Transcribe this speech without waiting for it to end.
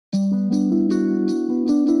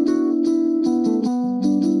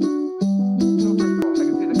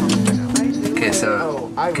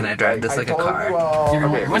So, can I drive this like a car?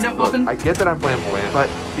 Okay, look, I get that I'm flamboyant, but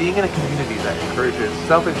being in a community that encourages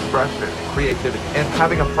self-expression and creativity, and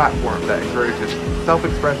having a platform that encourages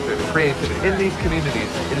self-expression and creativity in these communities,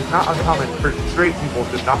 it is not uncommon for straight people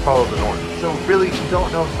to not follow the norm. So really, you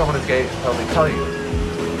don't know if someone is gay until they tell you.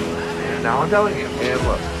 And now I'm telling you. And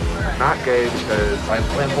look, I'm not gay because I'm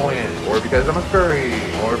flamboyant, or because I'm a furry,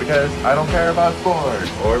 or because I don't care about sports,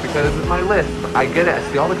 or because of my lisp. I get it. I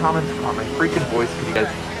see all the comments on my freaking voice. Can you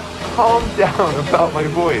guys calm down about my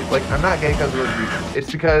voice? Like, I'm not gay because of those reasons.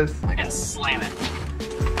 It's because I can slam it.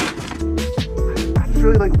 I just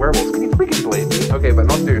really like werewolves. Can you freaking blame me? Okay, but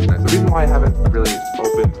in all seriousness, the reason why I haven't really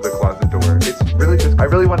opened the closet door, it's really just, I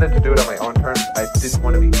really wanted to do it on my own terms. I didn't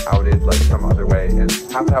want to be outed like some other way and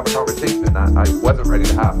have to have a conversation that I wasn't ready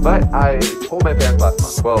to have. But I told my parents last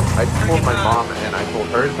month. Well, I told my mom and I told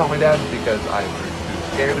her to tell my dad because I was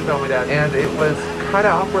too scared to tell my dad. And it was kind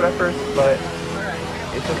of awkward at first, but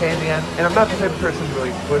it's okay in the end. And I'm not the type of person to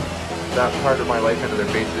really push that part of my life into their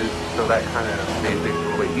faces, so that kind of made things a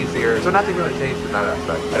little bit easier. So nothing really changed in that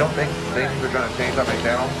aspect. I don't think things are going to change on my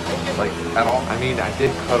channel, like, at all. I mean, I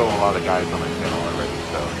did cuddle a lot of guys on my channel already,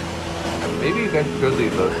 so maybe you guys could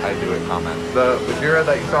leave those I do it comments. The Majira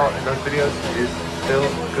that you saw in those videos is still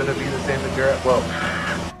going to be the same Majira. Well,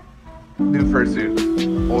 new fursuit.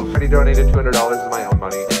 Well, already donated $200 of my own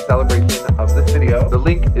money in celebration of this video. The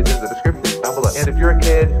link is in the description down below. And if you're a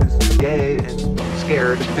kid who's gay and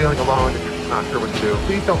scared, feeling alone, if you're just not sure what to do,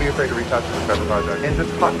 please don't be afraid to reach out to the Trevor Project and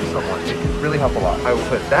just talk to someone. It can really help a lot. I will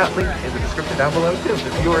put that link in the description down below too.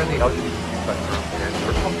 If you are in the LGBT spectrum and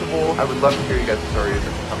you're comfortable, I would love to hear you guys' stories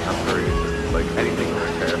or coming out stories or like anything you want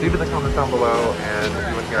to share. Leave in the comments down below, and if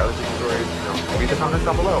you want to hear other people's stories, you know, read the comments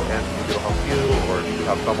down below, and maybe it'll help you, or you can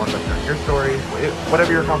help someone by sharing your story.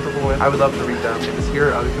 Whatever you're comfortable with, I would love to read them and just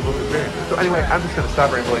hear other people's experiences. So anyway, I'm just going to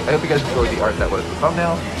stop rambling. I hope you guys enjoyed the art that was the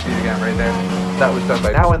thumbnail. See it again right there. That was done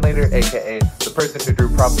by Now and Later, aka the person who drew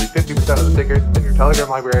probably 50% of the stickers in your Telegram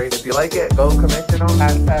library. If you like it, go commission them.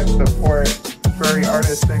 Hashtag support furry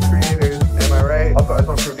artists and creators. Am I right? Also, I just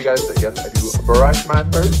want to prove to you guys that yes, I do brush my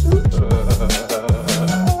fursuit.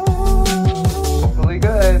 Hopefully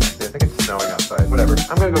good. I think it's snowing outside. Whatever.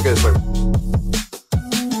 I'm gonna go get a swim.